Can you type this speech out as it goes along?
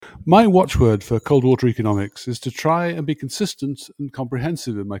My watchword for cold water economics is to try and be consistent and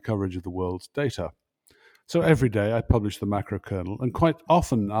comprehensive in my coverage of the world's data. So every day I publish the macro kernel, and quite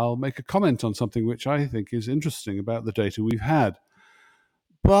often I'll make a comment on something which I think is interesting about the data we've had.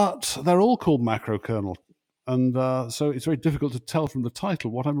 But they're all called macro kernel, and so it's very difficult to tell from the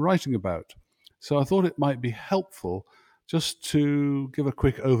title what I'm writing about. So I thought it might be helpful just to give a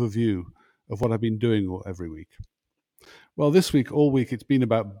quick overview of what I've been doing every week. Well, this week, all week, it's been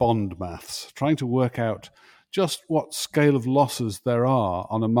about bond maths, trying to work out just what scale of losses there are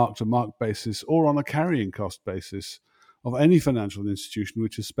on a mark-to-market basis or on a carrying cost basis of any financial institution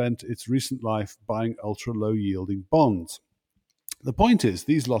which has spent its recent life buying ultra-low yielding bonds. The point is,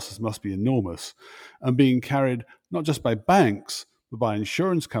 these losses must be enormous and being carried not just by banks, but by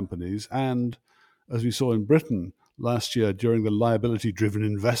insurance companies and, as we saw in Britain last year during the liability-driven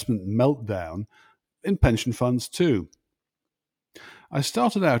investment meltdown, in pension funds too. I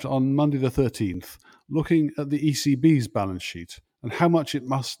started out on Monday the 13th looking at the ECB's balance sheet and how much it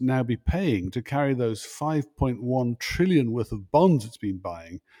must now be paying to carry those 5.1 trillion worth of bonds it's been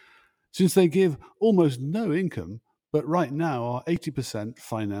buying, since they give almost no income, but right now are 80%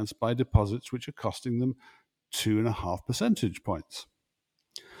 financed by deposits which are costing them 2.5 percentage points.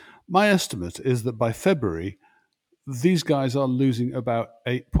 My estimate is that by February, these guys are losing about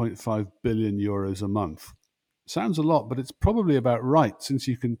 8.5 billion euros a month. Sounds a lot, but it's probably about right, since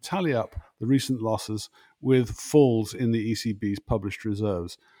you can tally up the recent losses with falls in the ECB's published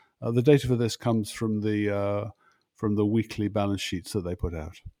reserves. The data for this comes from the weekly balance sheets that they put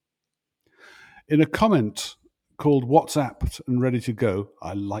out. In a comment called WhatsApped and Ready to Go,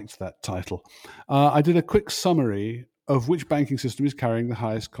 I liked that title, I did a quick summary of which banking system is carrying the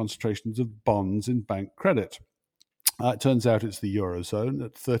highest concentrations of bonds in bank credit. It turns out it's the Eurozone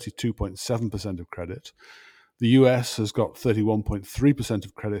at 32.7% of credit. The US has got 31.3%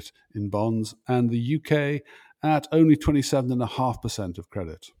 of credit in bonds, and the UK at only 27.5% of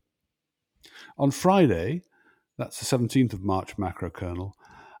credit. On Friday, that's the 17th of March macro kernel,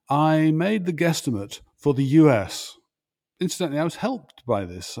 I made the guesstimate for the US. Incidentally, I was helped by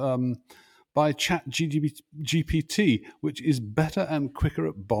this, by ChatGPT, which is better and quicker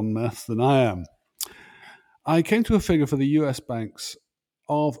at bond maths than I am. I came to a figure for the US banks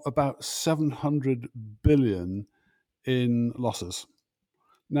of about 700 billion in losses.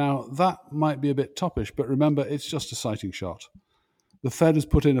 Now, that might be a bit toppish, but remember, it's just a sighting shot. The Fed has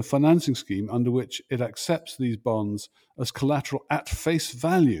put in a financing scheme under which it accepts these bonds as collateral at face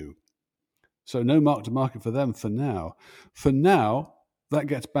value. So no mark to market for them for now. For now, that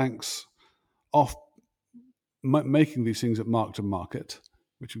gets banks off making these things at mark to market,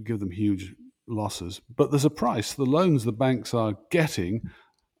 which would give them huge losses. But there's a price. The loans the banks are getting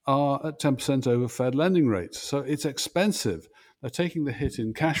are at 10% over Fed lending rates. So it's expensive. They're taking the hit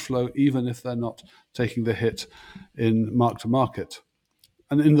in cash flow, even if they're not taking the hit in mark to market.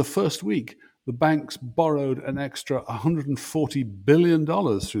 And in the first week, the banks borrowed an extra $140 billion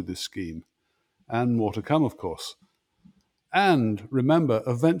through this scheme, and more to come, of course. And remember,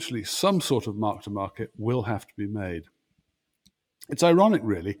 eventually some sort of mark-to-market will have to be made. It's ironic,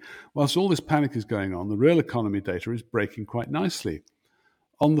 really. Whilst all this panic is going on, the real economy data is breaking quite nicely.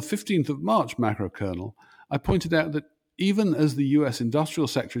 On the 15th of March macro kernel, I pointed out that even as the US industrial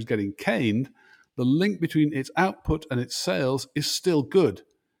sector is getting caned, the link between its output and its sales is still good.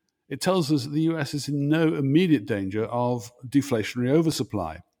 It tells us that the US is in no immediate danger of deflationary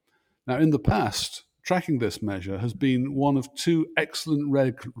oversupply. Now, in the past, tracking this measure has been one of two excellent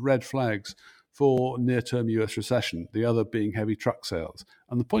red flags for near-term US recession, the other being heavy truck sales.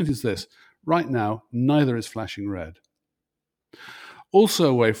 And the point is this, right now, neither is flashing red. Also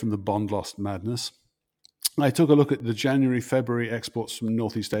away from the bond loss madness, I took a look at the January-February exports from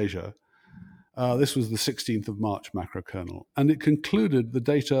Northeast Asia. This was the 16th of March macro kernel, and it concluded the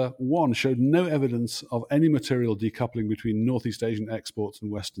data, one, showed no evidence of any material decoupling between Northeast Asian exports and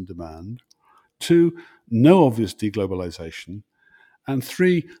Western demand, two, no obvious deglobalization, and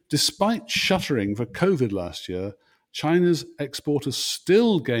three, despite shuttering for COVID last year, China's exporters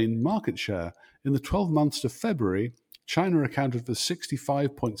still gained market share. In the 12 months to February, China accounted for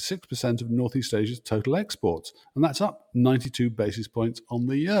 65.6% of Northeast Asia's total exports, and that's up 92 basis points on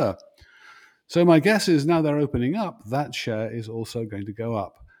the year. So my guess is now they're opening up, that share is also going to go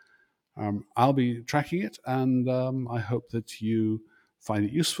up. I'll be tracking it, and I hope that you find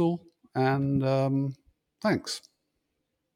it useful, and thanks.